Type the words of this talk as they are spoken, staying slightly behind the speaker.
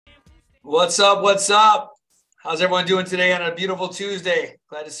What's up? What's up? How's everyone doing today on a beautiful Tuesday?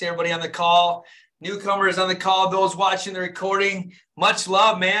 Glad to see everybody on the call. Newcomers on the call, those watching the recording, much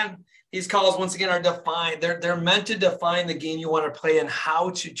love, man. These calls, once again, are defined. They're meant to define the game you want to play and how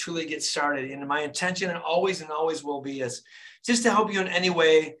to truly get started. And my intention and always will be is just to help you in any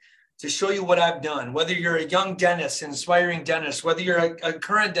way, to show you what I've done, whether you're a young dentist, inspiring dentist, whether you're a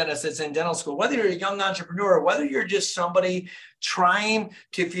current dentist that's in dental school, whether you're a young entrepreneur, whether you're just somebody trying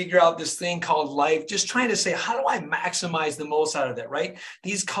to figure out this thing called life, just trying to say, how do I maximize the most out of it, right?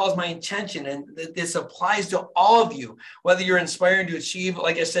 These calls my intention, and this applies to all of you, whether you're inspiring to achieve,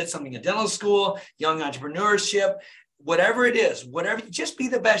 like I said, something in dental school, young entrepreneurship, whatever it is, whatever, just be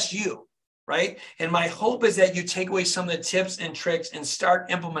the best you. Right. And my hope is that you take away some of the tips and tricks and start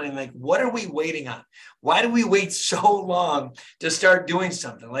implementing. Like, what are we waiting on? Why do we wait so long to start doing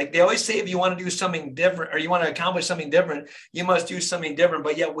something? Like they always say, if you want to do something different or you want to accomplish something different, you must do something different.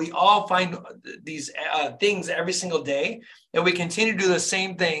 But yet we all find these things every single day, and we continue to do the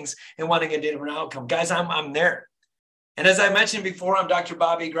same things and wanting a different outcome. Guys, I'm there. And as I mentioned before, I'm Dr.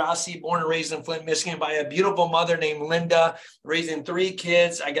 Bobby Grassi, born and raised in Flint, Michigan by a beautiful mother named Linda, raising 3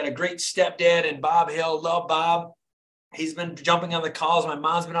 kids. I got a great stepdad and Bob Hill. Love Bob. He's been jumping on the calls. My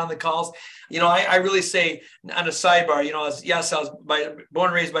mom's been on the calls. I really say on a sidebar, I was born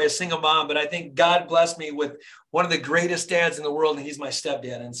and raised by a single mom, but I think God blessed me with one of the greatest dads in the world, and he's my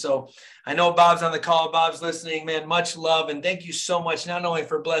stepdad. And so I know Bob's on the call. Bob's listening, man, much love. And thank you so much, not only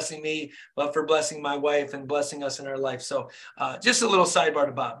for blessing me, but for blessing my wife and blessing us in our life. So just a little sidebar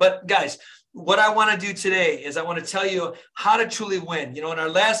to Bob. But guys, what I want to do today is I want to tell you how to truly win. In our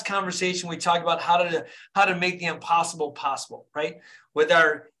last conversation, we talked about how to make the impossible possible, right? With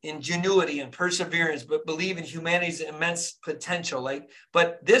our ingenuity and perseverance, but believe in humanity's immense potential.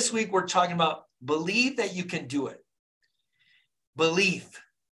 But this week we're talking about believe that you can do it. Belief,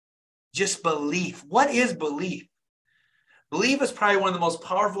 just belief. What is belief? Belief is probably one of the most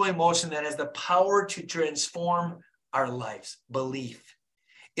powerful emotions that has the power to transform our lives. Belief.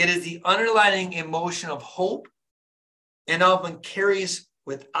 It is the underlying emotion of hope and often carries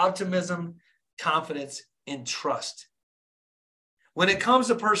with optimism, confidence, and trust. When it comes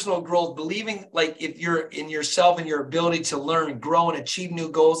to personal growth, believing if you're in yourself and your ability to learn, grow, and achieve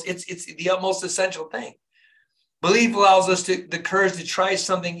new goals, it's the utmost essential thing. Belief allows us the courage to try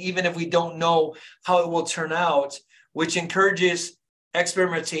something even if we don't know how it will turn out, which encourages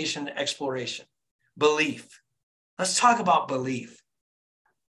experimentation and exploration. Belief. Let's talk about belief.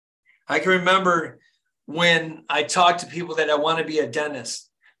 I can remember when I talked to people that I want to be a dentist.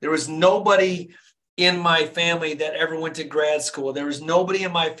 There was nobody in my family that ever went to grad school. There was nobody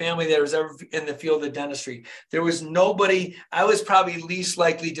in my family that was ever in the field of dentistry. There was nobody. I was probably least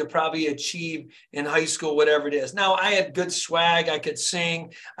likely to probably achieve in high school, whatever it is. Now, I had good swag. I could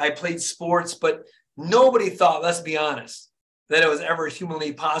sing. I played sports, but nobody thought, let's be honest, that it was ever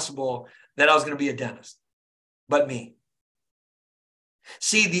humanly possible that I was going to be a dentist, but me.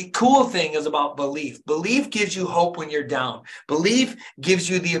 See, the cool thing is about belief. Belief gives you hope when you're down. Belief gives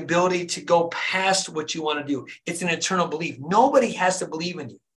you the ability to go past what you want to do. It's an eternal belief. Nobody has to believe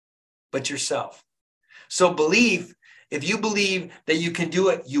in you but yourself. So belief, if you believe that you can do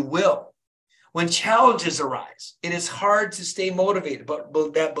it, you will. When challenges arise, it is hard to stay motivated, but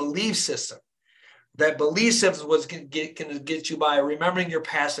that belief system was going to get you by, remembering your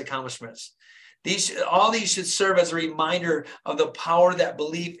past accomplishments. All these should serve as a reminder of the power that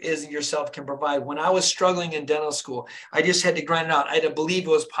belief is in yourself can provide. When I was struggling in dental school, I just had to grind it out. I had to believe it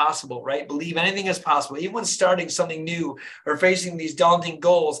was possible, right? Believe anything is possible. Even when starting something new or facing these daunting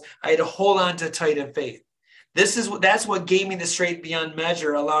goals, I had to hold on to tight in faith. That's what gave me the strength beyond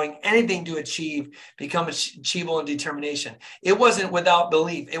measure, allowing anything to become achievable in determination. It wasn't without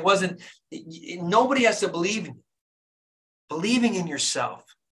belief. Nobody has to believe in you. Believing in yourself.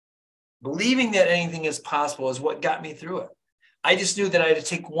 Believing that anything is possible is what got me through it. I just knew that I had to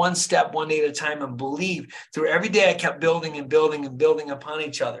take one step, one day at a time, and believe through every day. I kept building and building and building upon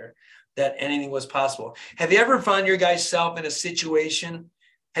each other that anything was possible. Have you ever found your guys' self in a situation?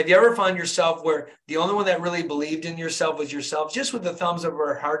 Have you ever found yourself where the only one that really believed in yourself was yourself, just with the thumbs of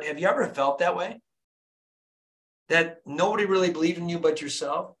our heart? Have you ever felt that way? That nobody really believed in you but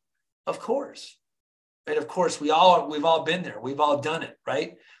yourself? Of course. And of course, we've all been there. We've all done it,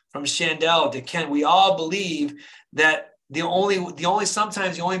 right? From Chandel to Ken, we all believe that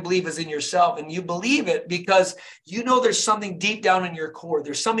sometimes the only belief is in yourself, and you believe it because there's something deep down in your core.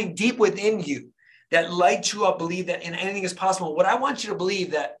 There's something deep within you that lights you up, believe that anything is possible. What I want you to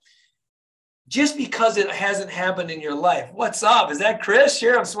believe that just because it hasn't happened in your life. What's up? Is that Chris?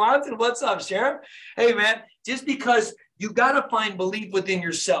 Sheriff Swanson? What's up, Sheriff? Hey, man, just because You got to find belief within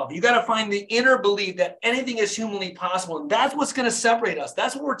yourself. You got to find the inner belief that anything is humanly possible. And that's what's going to separate us.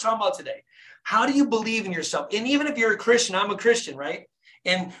 That's what we're talking about today. How do you believe in yourself? And even if you're a Christian, I'm a Christian, right?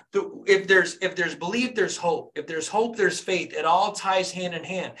 And if there's belief, there's hope. If there's hope, there's faith. It all ties hand in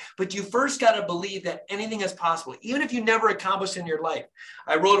hand. But you first got to believe that anything is possible, even if you never accomplished in your life.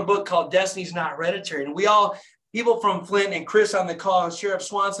 I wrote a book called Destiny's Not Hereditary. And people from Flint and Chris on the call, Sheriff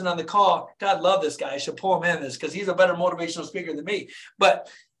Swanson on the call. God love this guy. I should pull him in this because he's a better motivational speaker than me. But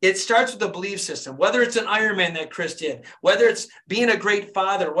it starts with a belief system, whether it's an Ironman that Chris did, whether it's being a great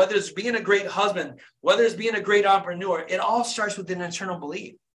father, whether it's being a great husband, whether it's being a great entrepreneur. It all starts with an internal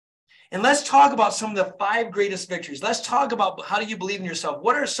belief. And let's talk about some of the 5 greatest victories. Let's talk about how do you believe in yourself?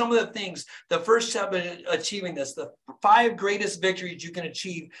 What are some of the things, the first step in achieving this, the 5 greatest victories you can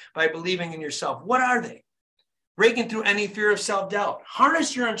achieve by believing in yourself? What are they? Breaking through any fear of self-doubt.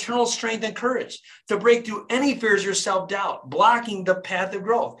 Harness your internal strength and courage to break through any fears of self-doubt, blocking the path of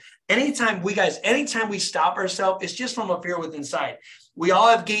growth. Anytime we stop ourselves, it's just from a fear within inside. We all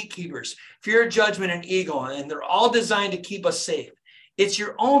have gatekeepers, fear, judgment, and ego, and they're all designed to keep us safe. It's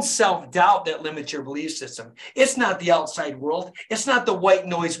your own self-doubt that limits your belief system. It's not the outside world. It's not the white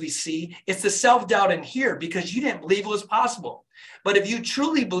noise we see. It's the self-doubt in here because you didn't believe it was possible. But if you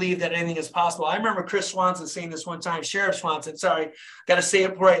truly believe that anything is possible, I remember Chris Swanson saying this one time, Sheriff Swanson, sorry, got to say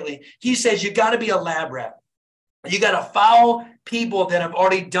it politely. He says, you got to be a lab rat. You got to follow people that have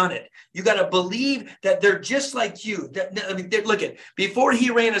already done it. You got to believe that they're just like you. Look at, before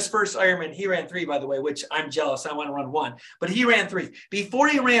he ran his first Ironman, he ran 3, by the way, which I'm jealous. I want to run 1, but he ran 3. Before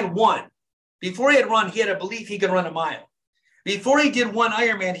he ran 1, before he had a belief he could run a mile. Before he did 1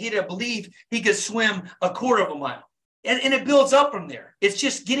 Ironman, he had a belief he could swim a quarter of a mile. And it builds up from there. It's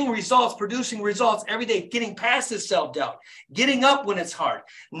just getting results, producing results every day, getting past his self-doubt, getting up when it's hard,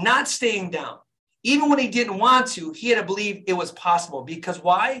 not staying down. Even when he didn't want to, he had to believe it was possible. Because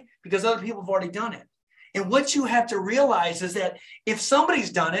why? Because other people have already done it. And what you have to realize is that if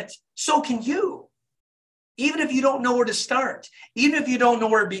somebody's done it, so can you. Even if you don't know where to start, even if you don't know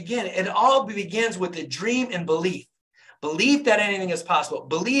where to begin, it all begins with a dream and belief. Believe that anything is possible.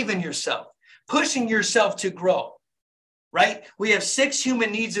 Believe in yourself, pushing yourself to grow. Right? We have 6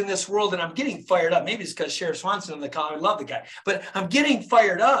 human needs in this world, and I'm getting fired up. Maybe it's because Sheriff Swanson on the call. I love the guy, but I'm getting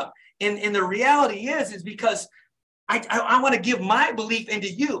fired up. And the reality is because I want to give my belief into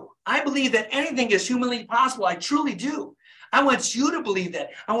you. I believe that anything is humanly possible. I truly do. I want you to believe that.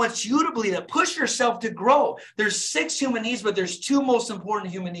 I want you to believe that. Push yourself to grow. There's 6 human needs, but there's 2 most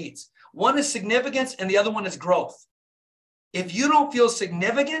important human needs. One is significance, and the other one is growth. If you don't feel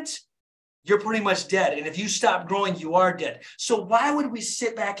significant, you're pretty much dead. And if you stop growing, you are dead. So why would we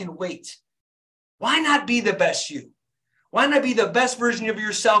sit back and wait? Why not be the best you? Why not be the best version of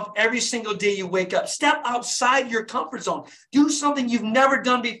yourself every single day you wake up? Step outside your comfort zone. Do something you've never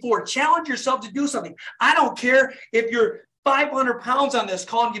done before. Challenge yourself to do something. I don't care if you're 500 pounds on this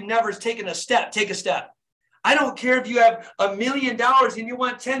call and you've never taken a step. Take a step. I don't care if you have $1 million and you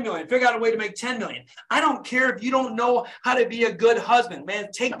want 10 million. Figure out a way to make 10 million. I don't care if you don't know how to be a good husband. Man,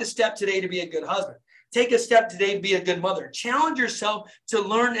 take the step today to be a good husband. Take a step today to be a good mother. Challenge yourself to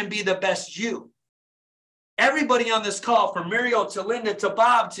learn and be the best you. Everybody on this call, from Mario to Linda to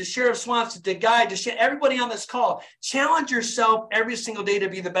Bob to Sheriff Swanson to Guy to everybody on this call, challenge yourself every single day to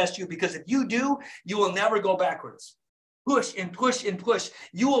be the best you, because if you do, you will never go backwards. Push and push and push.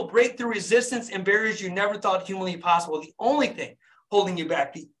 You will break through resistance and barriers you never thought humanly possible. The only thing holding you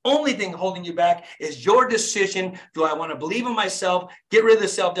back is your decision. Do I want to believe in myself, get rid of the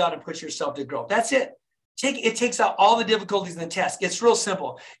self-doubt, and push yourself to grow? That's it. It takes out all the difficulties in the task. It's real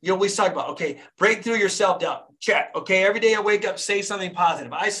simple. We talk about, okay, break through your self-doubt. Check. Okay, every day I wake up, say something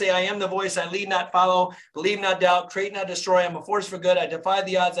positive. I say, I am the voice. I lead, not follow. Believe, not doubt. Create, not destroy. I'm a force for good. I defy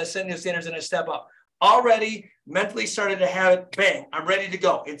the odds. I set new standards and I step up. Already mentally started to have it. Bang, I'm ready to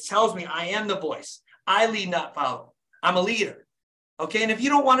go. It tells me I am the voice. I lead, not follow. I'm a leader. Okay, and if you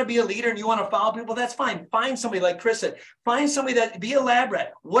don't want to be a leader and you want to follow people, that's fine. Find somebody, like Chris said, find somebody that, be a lab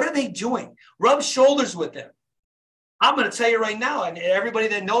rat. What are they doing? Rub shoulders with them. I'm going to tell you right now, and everybody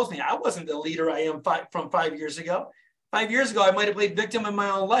that knows me, I wasn't the leader I am from 5 years ago. 5 years ago, I might have played victim in my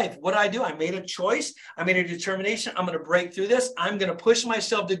own life. What did I do? I made a choice. I made a determination. I'm going to break through this. I'm going to push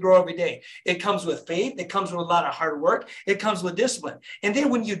myself to grow every day. It comes with faith. It comes with a lot of hard work. It comes with discipline. And then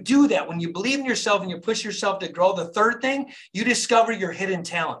when you do that, when you believe in yourself and you push yourself to grow, the third thing, you discover your hidden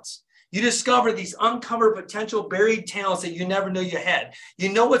talents. You discover these uncovered potential buried talents that you never knew you had. You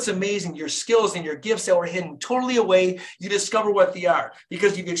know what's amazing, your skills and your gifts that were hidden totally away. You discover what they are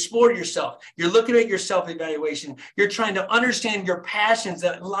because you've explored yourself. You're looking at your self-evaluation. You're trying to understand your passions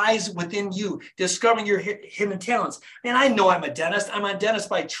that lies within you, discovering your hidden talents. Man, I know I'm a dentist. I'm a dentist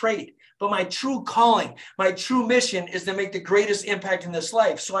by trade. But my true calling, my true mission is to make the greatest impact in this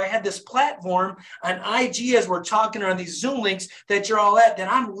life. So I had this platform on IG as we're talking on these Zoom links that you're all at,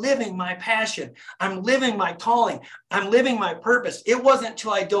 that I'm living my passion. I'm living my calling. I'm living my purpose. It wasn't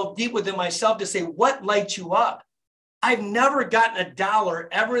until I dove deep within myself to say, what lights you up? I've never gotten $1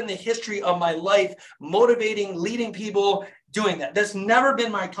 ever in the history of my life motivating, leading people, doing that. That's never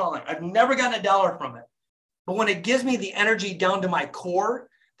been my calling. I've never gotten $1 from it. But when it gives me the energy down to my core,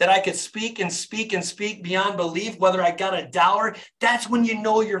 that I could speak and speak and speak beyond belief, whether I got $1, that's when you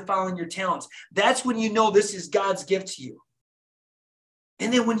know you're following your talents. That's when you know this is God's gift to you.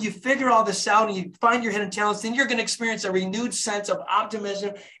 And then when you figure all this out and you find your hidden talents, then you're going to experience a renewed sense of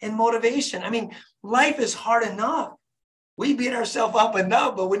optimism and motivation. I mean, life is hard enough. We beat ourselves up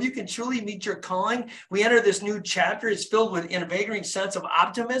enough, but when you can truly meet your calling, we enter this new chapter. It's filled with an invigorating sense of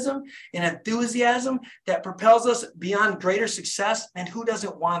optimism and enthusiasm that propels us beyond greater success. And who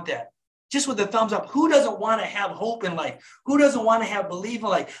doesn't want that? Just with a thumbs up, who doesn't want to have hope in life? Who doesn't want to have belief in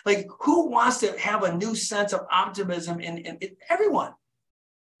life? Like, who wants to have a new sense of optimism in everyone?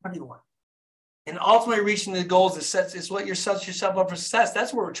 Everyone. And ultimately reaching the goals is what you set yourself up for success.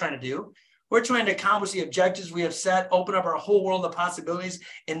 That's what we're trying to do. We're trying to accomplish the objectives we have set, open up our whole world of possibilities,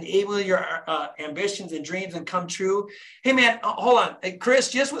 enable your ambitions and dreams and come true. Hey, man, hold on. Hey,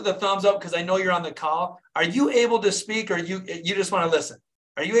 Chris, just with a thumbs up, because I know you're on the call. Are you able to speak or you just want to listen?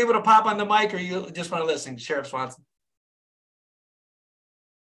 Are you able to pop on the mic or you just want to listen, Sheriff Swanson?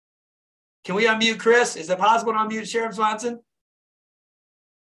 Can we unmute Chris? Is it possible to unmute Sheriff Swanson?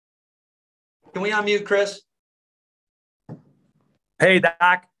 Can we unmute Chris? Hey,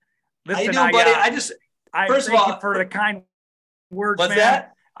 Doc. Listen, how you doing, buddy? I first thank of all, you for the kind words, what's man.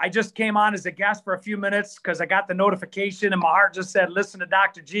 That? I just came on as a guest for a few minutes because I got the notification and my heart just said, listen to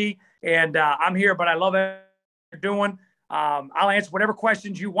Dr. G. And I'm here, but I love it you're doing. I'll answer whatever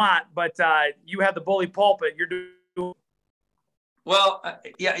questions you want, but you have the bully pulpit. You're doing. Well,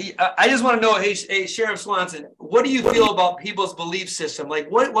 yeah, I just want to know, hey, Sheriff Swanson, what do you feel about people's belief system?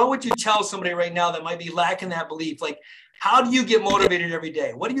 Like, what would you tell somebody right now that might be lacking that belief? Like, how do you get motivated every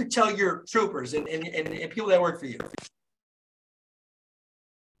day? What do you tell your troopers and people that work for you?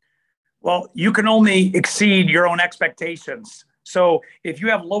 Well, you can only exceed your own expectations. So if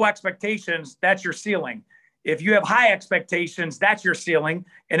you have low expectations, that's your ceiling. If you have high expectations, that's your ceiling.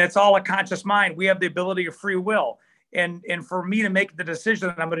 And it's all a conscious mind. We have the ability of free will. And for me to make the decision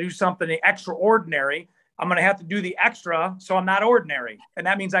that I'm going to do something extraordinary, I'm going to have to do the extra so I'm not ordinary. And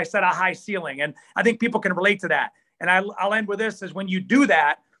that means I set a high ceiling. And I think people can relate to that. And I'll end with this is when you do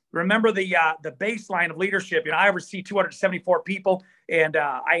that, remember the baseline of leadership. You know, I oversee 274 people and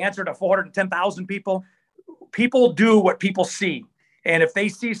I answer to 410,000 people. People do what people see. And if they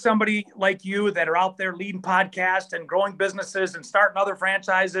see somebody like you that are out there leading podcasts and growing businesses and starting other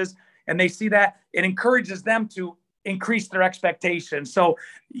franchises, and they see that, it encourages them to increase their expectations. So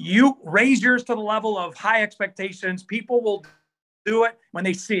you raise yours to the level of high expectations. People will do it when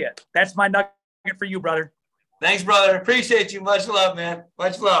they see it. That's my nugget for you, brother. Thanks, brother. Appreciate you. Much love, man.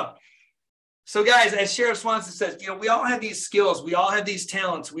 Much love. So, guys, as Sheriff Swanson says, you know, we all have these skills. We all have these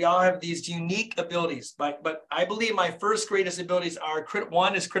talents. We all have these unique abilities. But I believe my first greatest abilities are,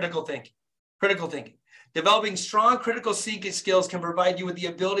 one is critical thinking. Critical thinking. Developing strong critical thinking skills can provide you with the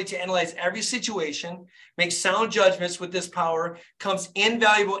ability to analyze every situation, make sound judgments. With this power comes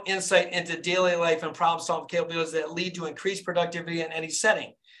invaluable insight into daily life and problem-solving capabilities that lead to increased productivity in any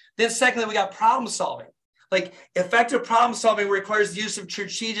setting. Then secondly, we got problem solving. Like, effective problem solving requires the use of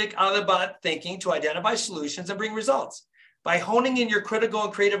strategic out-of-the-box thinking to identify solutions and bring results. By honing in your critical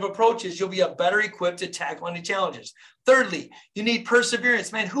and creative approaches, you'll be better equipped to tackle any challenges. Thirdly, you need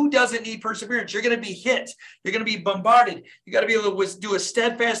perseverance. Man, who doesn't need perseverance? You're going to be hit. You're going to be bombarded. You got to be able to do a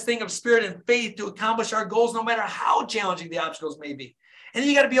steadfast thing of spirit and faith to accomplish our goals, no matter how challenging the obstacles may be. And then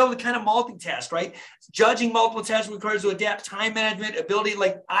you got to be able to kind of multitask, right? Judging multiple tasks requires to adapt time management ability.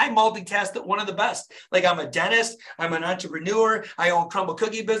 Like, I multitask one of the best. Like, I'm a dentist. I'm an entrepreneur. I own crumble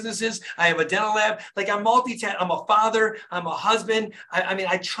cookie businesses. I have a dental lab. Like, I'm multitask. I'm a father. I'm a husband. I mean,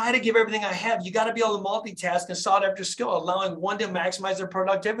 I try to give everything I have. You got to be able to multitask and sought after skill, allowing one to maximize their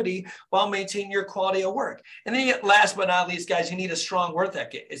productivity while maintaining your quality of work. And then last but not least, guys, you need a strong work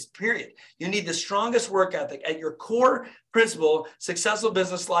ethic. It's period. You need the strongest work ethic at your core principle. Successful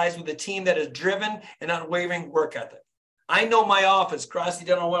business lies with a team that is driven and unwavering work ethic. I know my office, Grassi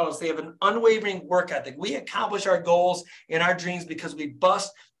Dental Wellness, they have an unwavering work ethic. We accomplish our goals and our dreams because we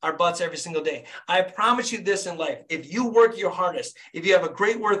bust our butts every single day. I promise you this in life. If you work your hardest, if you have a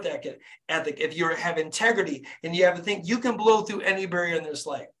great work ethic, if you have integrity and you have a thing, you can blow through any barrier in this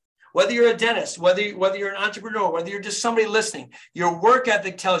life. Whether you're a dentist, whether you're an entrepreneur, whether you're just somebody listening, your work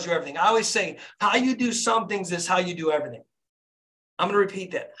ethic tells you everything. I always say, how you do some things is how you do everything. I'm going to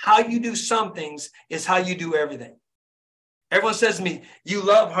repeat that. How you do some things is how you do everything. Everyone says to me, you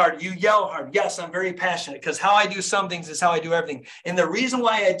love hard, you yell hard. Yes, I'm very passionate because how I do some things is how I do everything. And the reason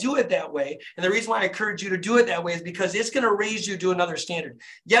why I do it that way, and the reason why I encourage you to do it that way is because it's going to raise you to another standard.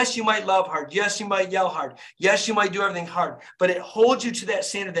 Yes, you might love hard. Yes, you might yell hard. Yes, you might do everything hard, but it holds you to that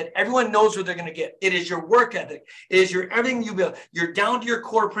standard that everyone knows what they're going to get. It is your work ethic. It is your everything you build. You're down to your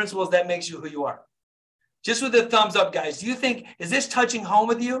core principles that makes you who you are. Just with the thumbs up, guys, do you think, is this touching home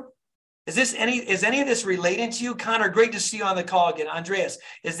with you? Is any of this relating to you? Connor, great to see you on the call again. Andreas,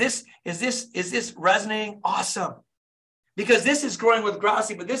 is this resonating? Awesome. Because this is growing with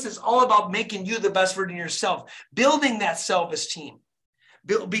Grassi, but this is all about making you the best version of yourself, building that self-esteem.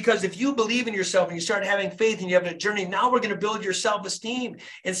 Because if you believe in yourself and you start having faith and you have a journey, now we're going to build your self-esteem.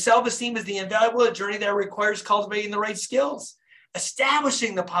 And self-esteem is the invaluable journey that requires cultivating the right skills.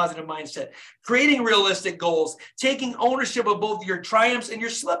 Establishing the positive mindset, creating realistic goals, taking ownership of both your triumphs and your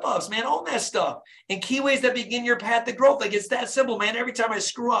slip-ups, man, own that stuff. And key ways that begin your path to growth. Like, it's that simple, man. Every time I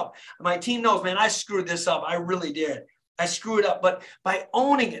screw up, my team knows, man, I screwed this up. I really did. I screwed it up. But by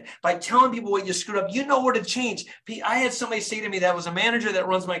owning it, by telling people what you screwed up, you know where to change. I had somebody say to me that was a manager that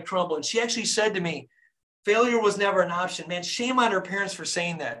runs my Crumble, and she actually said to me, failure was never an option. Man, shame on her parents for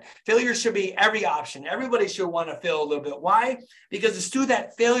saying that. Failure should be every option. Everybody should want to fail a little bit. Why? Because it's through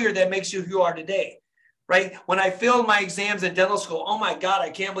that failure that makes you who you are today, right? When I failed my exams in dental school, oh my God,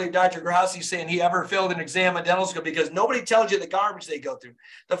 I can't believe Dr. Grassi saying he ever failed an exam in dental school, because nobody tells you the garbage they go through.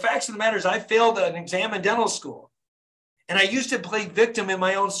 The facts of the matter is I failed an exam in dental school. And I used to play victim in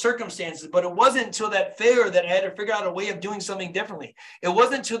my own circumstances, but it wasn't until that failure that I had to figure out a way of doing something differently. It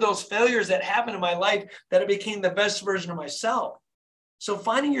wasn't until those failures that happened in my life that I became the best version of myself. So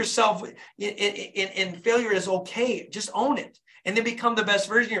finding yourself in failure is okay. Just own it and then become the best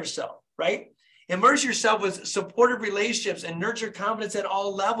version of yourself, right? Immerse yourself with supportive relationships and nurture confidence at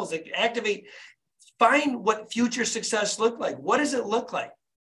all levels. Activate, find what future success look like. What does it look like?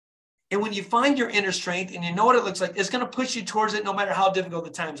 And when you find your inner strength and you know what it looks like, it's going to push you towards it no matter how difficult the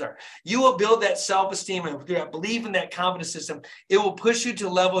times are. You will build that self-esteem and believe in that confidence system. It will push you to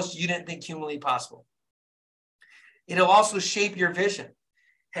levels you didn't think humanly possible. It'll also shape your vision.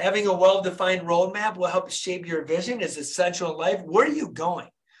 Having a well-defined roadmap will help shape your vision. It's essential in life. Where are you going?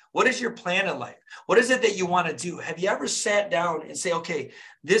 What is your plan in life? What is it that you want to do? Have you ever sat down and say, okay,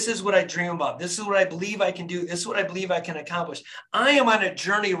 this is what I dream about. This is what I believe I can do. This is what I believe I can accomplish. I am on a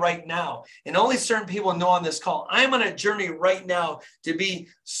journey right now. And only certain people know on this call. I am on a journey right now to be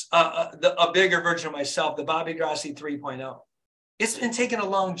a bigger version of myself, the Bobby Grassi 3.0. It's been taking a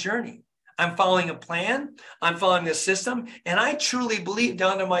long journey. I'm following a plan. I'm following a system. And I truly believe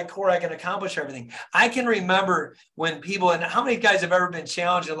down to my core, I can accomplish everything. I can remember when people, and how many guys have ever been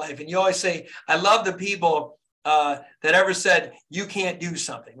challenged in life? And you always say, I love the people that ever said, you can't do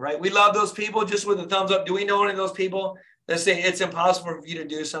something, right? We love those people. Just with a thumbs up. Do we know any of those people that say it's impossible for you to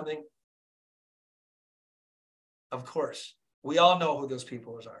do something? Of course. We all know who those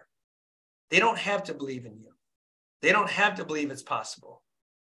people are. They don't have to believe in you. They don't have to believe it's possible.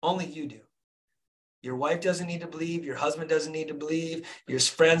 Only you do. Your wife doesn't need to believe. Your husband doesn't need to believe. Your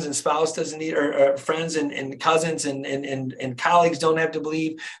friends and spouse doesn't need, or friends and cousins and colleagues don't have to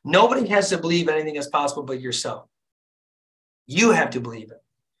believe. Nobody has to believe anything is possible but yourself. You have to believe it.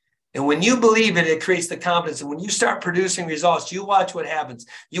 And when you believe it, it creates the confidence. And when you start producing results, you watch what happens.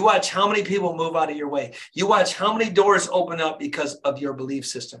 You watch how many people move out of your way. You watch how many doors open up because of your belief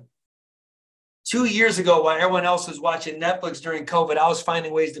system. 2 years ago, while everyone else was watching Netflix during COVID, I was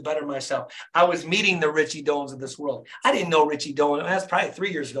finding ways to better myself. I was meeting the Richie Dolans of this world. I didn't know Richie Dolan. That's probably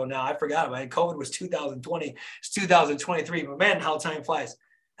 3 years ago now. I forgot about it. COVID was 2020. It's 2023. But man, how time flies.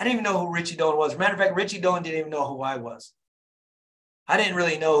 I didn't even know who Richie Dolan was. Matter of fact, Richie Dolan didn't even know who I was. I didn't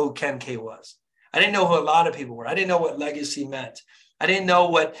really know who Ken K was. I didn't know who a lot of people were. I didn't know what legacy meant. I didn't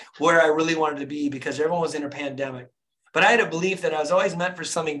know where I really wanted to be because everyone was in a pandemic. But I had a belief that I was always meant for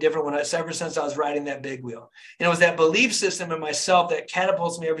something different ever since I was riding that big wheel. And it was that belief system in myself that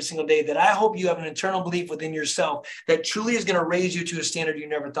catapults me every single day, that I hope you have an internal belief within yourself that truly is going to raise you to a standard you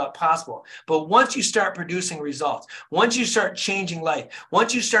never thought possible. But once you start producing results, once you start changing life,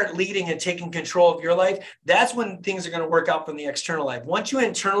 once you start leading and taking control of your life, that's when things are going to work out from the external life. Once you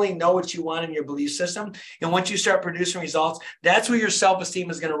internally know what you want in your belief system, and once you start producing results, that's where your self-esteem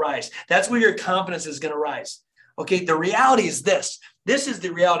is going to rise. That's where your confidence is going to rise. Okay, the reality is this. This is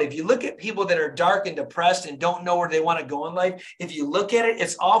the reality. If you look at people that are dark and depressed and don't know where they want to go in life, if you look at it,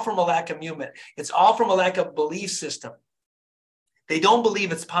 it's all from a lack of movement. It's all from a lack of belief system. They don't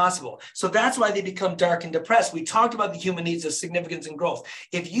believe it's possible. So that's why they become dark and depressed. We talked about the human needs of significance and growth.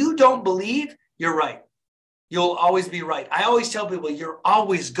 If you don't believe, you're right. You'll always be right. I always tell people, you're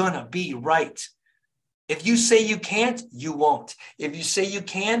always going to be right. If you say you can't, you won't. If you say you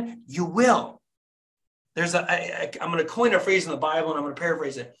can, you will. I'm going to coin a phrase in the Bible and I'm going to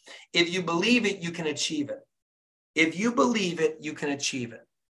paraphrase it. If you believe it, you can achieve it. If you believe it, you can achieve it.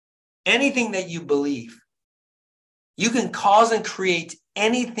 Anything that you believe, you can cause and create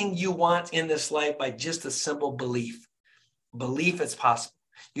anything you want in this life by just a simple belief. Belief it's possible.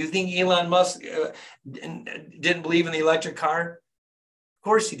 You think Elon Musk didn't believe in the electric car? Of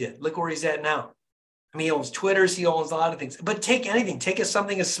course he did. Look where he's at now. I mean, he owns Twitters, he owns a lot of things. But take anything. Take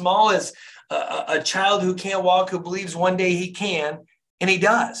something as small as a child who can't walk, who believes one day he can, and he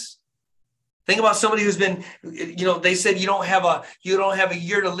does. Think about somebody who's been, they said you don't have a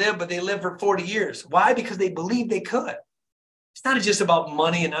year to live, but they live for 40 years. Why? Because they believe they could. It's not just about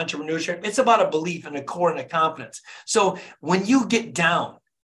money and entrepreneurship. It's about a belief and a core and a confidence. So when you get down,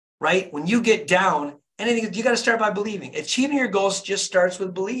 right? When you get down, anything, you got to start by believing. Achieving your goals just starts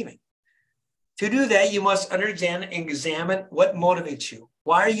with believing. To do that, you must understand and examine what motivates you.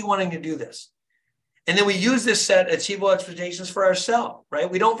 Why are you wanting to do this? And then we use this set achievable expectations for ourselves, right?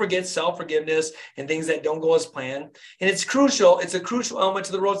 We don't forget self-forgiveness and things that don't go as planned. And it's crucial. It's a crucial element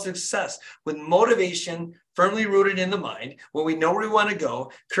to the road to success. With motivation firmly rooted in the mind, when we know where we want to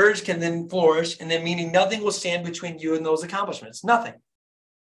go, courage can then flourish, and then meaning nothing will stand between you and those accomplishments. Nothing.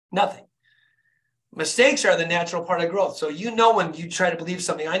 Nothing. Mistakes are the natural part of growth. So when you try to believe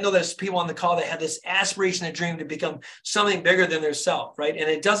something, I know there's people on the call that have this aspiration and dream to become something bigger than their self, right? And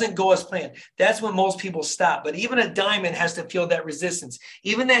it doesn't go as planned. That's when most people stop. But even a diamond has to feel that resistance.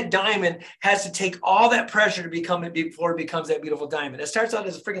 Even that diamond has to take all that pressure to become it before it becomes that beautiful diamond. It starts out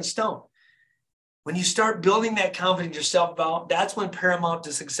as a freaking stone. When you start building that confidence in yourself, that's when paramount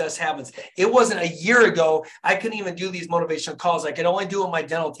to success happens. It wasn't a year ago, I couldn't even do these motivational calls. I could only do it with my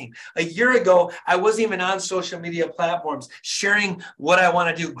dental team. A year ago, I wasn't even on social media platforms sharing what I want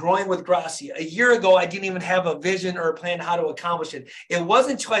to do, growing with Gracia. A year ago, I didn't even have a vision or a plan how to accomplish it. It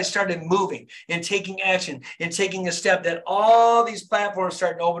wasn't until I started moving and taking action and taking a step that all these platforms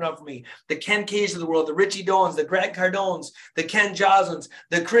started to open up for me. The Ken K's of the world, the Richie Dolans, the Grant Cardones, the Ken Joslins,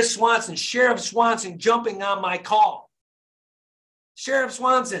 the Chris Swanson, Sheriff Swanson jumping on my call. Sheriff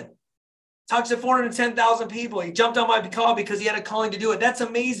Swanson talks to 410,000 people. He jumped on my call because he had a calling to do it. That's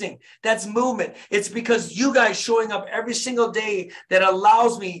amazing. That's movement. It's because you guys showing up every single day that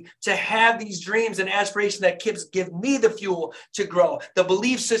allows me to have these dreams and aspirations that give me the fuel to grow, the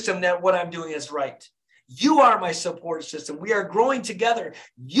belief system that what I'm doing is right. You are my support system. We are growing together.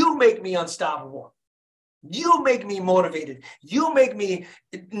 You make me unstoppable. You make me motivated. You make me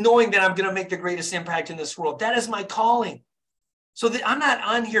knowing that I'm going to make the greatest impact in this world. That is my calling. So I'm not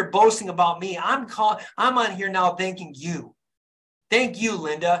on here boasting about me. I'm on here now thanking you. Thank you,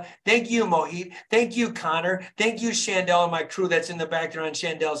 Linda. Thank you, Mohit. Thank you, Connor. Thank you, Chandel and my crew that's in the back there on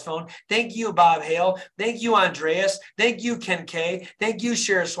Chandel's phone. Thank you, Bob Hale. Thank you, Andreas. Thank you, Ken K. Thank you,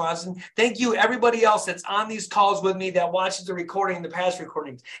 Sheriff Swanson. Thank you, everybody else that's on these calls with me that watches the recording and the past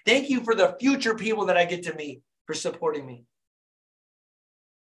recordings. Thank you for the future people that I get to meet for supporting me.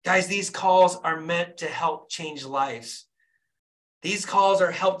 Guys, these calls are meant to help change lives. These calls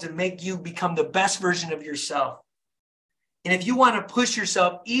are helped to make you become the best version of yourself. And if you want to push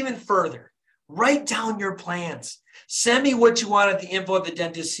yourself even further, write down your plans. Send me what you want at the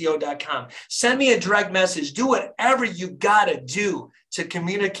info@thedentistco.com. Send me a direct message. Do whatever you got to do to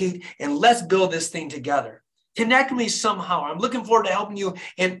communicate, and let's build this thing together. Connect with me somehow. I'm looking forward to helping you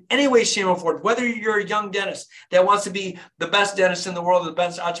in any way, shape, or form. Whether you're a young dentist that wants to be the best dentist in the world, the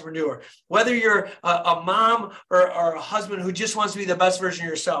best entrepreneur, whether you're a mom or a husband who just wants to be the best version of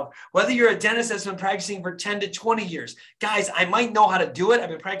yourself, whether you're a dentist that's been practicing for 10 to 20 years. Guys, I might know how to do it. I've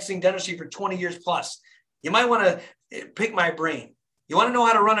been practicing dentistry for 20 years plus. You might want to pick my brain. You want to know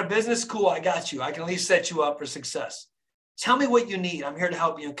how to run a business? Cool, I got you. I can at least set you up for success. Tell me what you need. I'm here to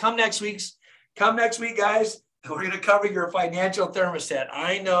help you. Come next week, guys. and we're going to cover your financial thermostat.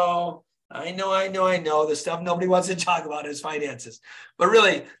 I know. The stuff nobody wants to talk about is finances. But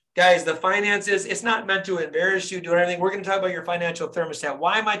really, guys, the finances, it's not meant to embarrass you, do anything. We're going to talk about your financial thermostat.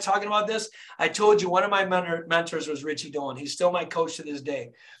 Why am I talking about this? I told you one of my mentors was Richie Dolan. He's still my coach to this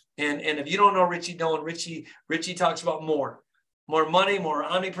day. And if you don't know Richie Dolan, Richie talks about more money, more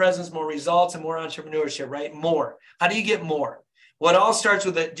omnipresence, more results, and more entrepreneurship, right? More. How do you get more? Well, it all starts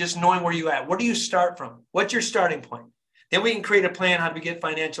with it, just knowing where you're at. Where do you start from? What's your starting point? Then we can create a plan how to get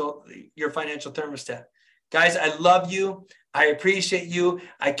your financial thermostat. Guys, I love you. I appreciate you.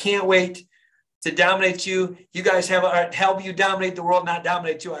 I can't wait to dominate you. You guys help you dominate the world, not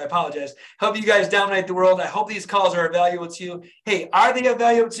dominate you. I apologize. Help you guys dominate the world. I hope these calls are valuable to you. Hey, are they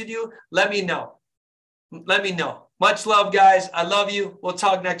valuable to you? Let me know. Much love, guys. I love you. We'll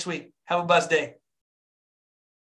talk next week. Have a blessed day.